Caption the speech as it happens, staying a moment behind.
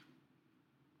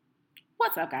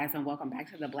What's up, guys, and welcome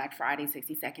back to the Black Friday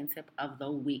 60-second tip of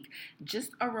the week.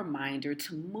 Just a reminder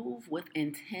to move with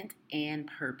intent and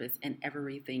purpose in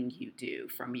everything you do,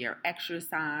 from your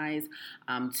exercise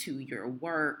to your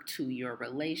work to your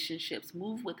relationships.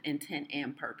 Move with intent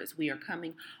and purpose. We are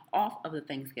coming off of the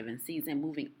Thanksgiving season,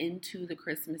 moving into the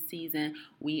Christmas season.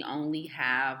 We only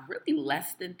have really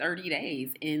less than 30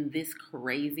 days in this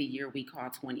crazy year we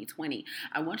call 2020.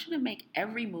 I want you to make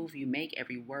every move you make,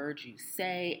 every word you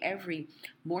say, every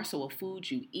morsel of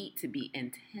food you eat to be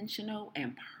intentional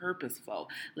and purposeful.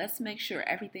 Let's make sure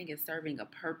everything is serving a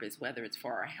purpose, whether it's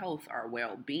for our health, our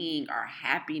well-being, our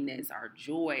happiness, our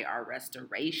joy, our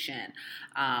restoration,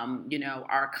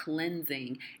 our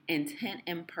cleansing. Intent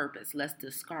and purpose. Let's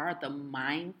discard the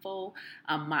mindful,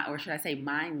 or should I say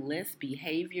mindless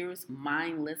behaviors,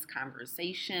 mindless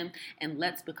conversation, and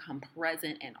let's become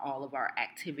present in all of our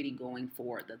activity going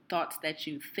forward. The thoughts that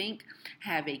you think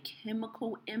have a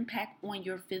chemical impact on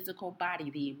your physical body.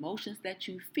 The emotions that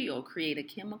you feel create a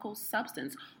chemical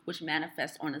substance which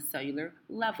manifests on a cellular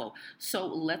level. So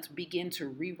let's begin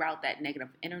to reroute that negative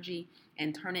energy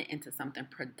and turn it into something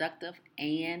productive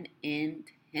and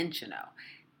intentional.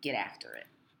 Get after it.